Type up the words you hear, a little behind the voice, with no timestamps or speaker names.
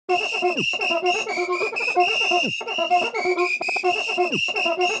Today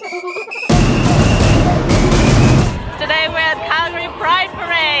we're at Calgary Pride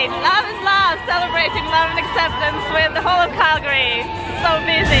Parade. Love is love, celebrating love and acceptance with the whole of Calgary. So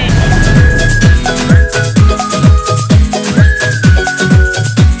busy.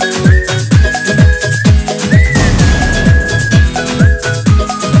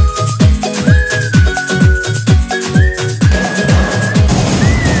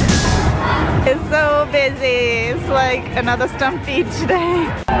 It's so busy. It's like another stampede today.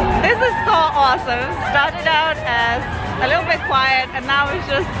 This is so awesome. Started out as a little bit quiet and now it's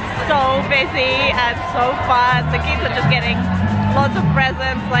just so busy and so fun. The kids are just getting lots of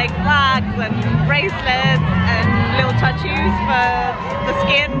presents like flags and bracelets and little tattoos for the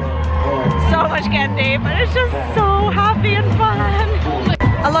skin. So much candy, but it's just so happy and fun.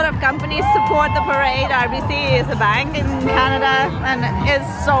 A lot of companies support the parade. RBC is a bank in Canada and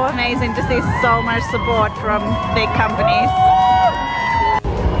it's so amazing to see so much support from big companies.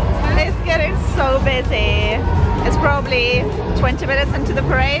 It's getting so busy. It's probably 20 minutes into the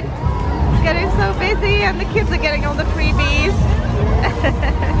parade. It's getting so busy and the kids are getting all the freebies.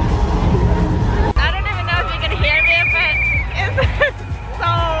 I don't even know if you can hear me, but it's so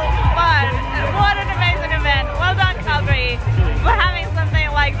fun. What an amazing event. Well done, Calgary, for having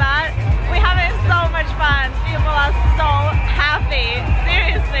something like that. We're having so much fun. People are so happy.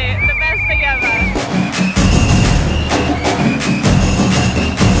 Seriously, the best thing ever.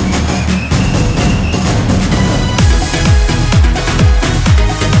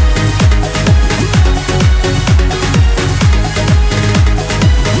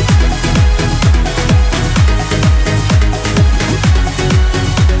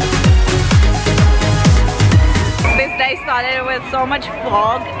 Started with so much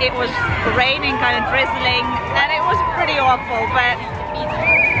fog. It was raining, kind of drizzling, and it was pretty awful, but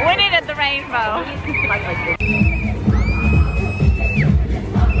we needed the rainbow.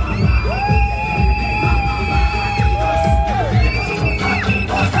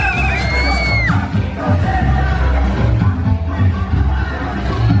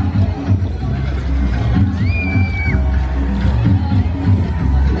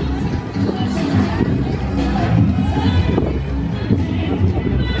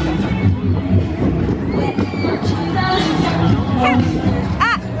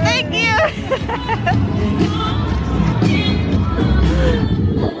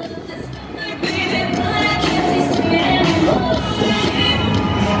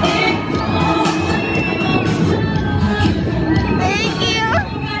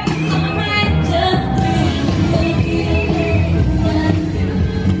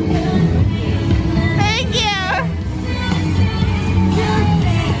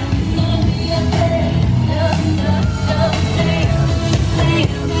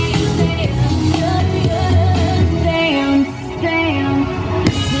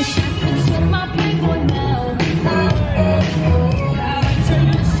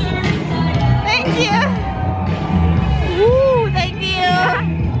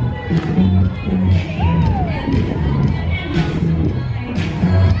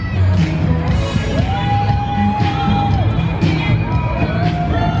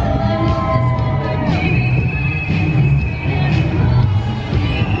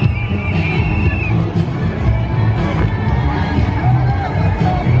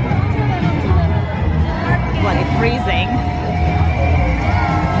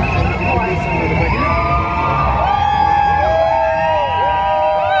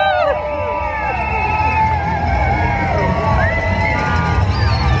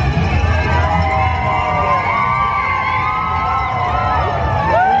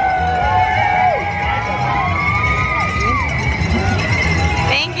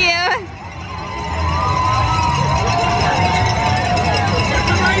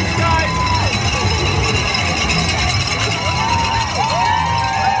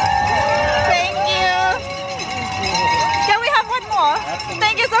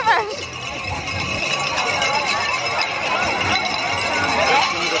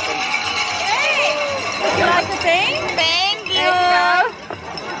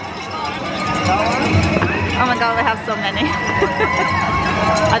 God, we have so many.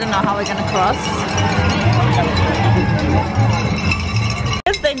 I don't know how we're gonna cross.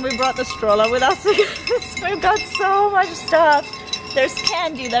 Good thing we brought the stroller with us because we've got so much stuff. There's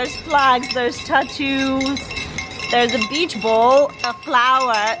candy, there's flags, there's tattoos, there's a beach ball, a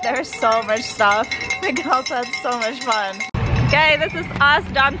flower. There's so much stuff. The girls had so much fun. Okay, this is us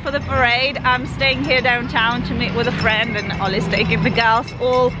done for the parade. I'm staying here downtown to meet with a friend, and Ollie's taking the girls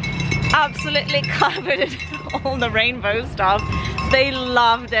all absolutely covered in all the rainbow stuff. They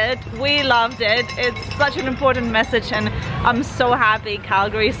loved it. We loved it. It's such an important message, and I'm so happy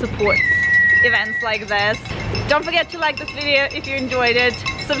Calgary supports events like this. Don't forget to like this video if you enjoyed it.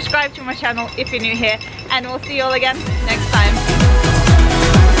 Subscribe to my channel if you're new here, and we'll see you all again next time.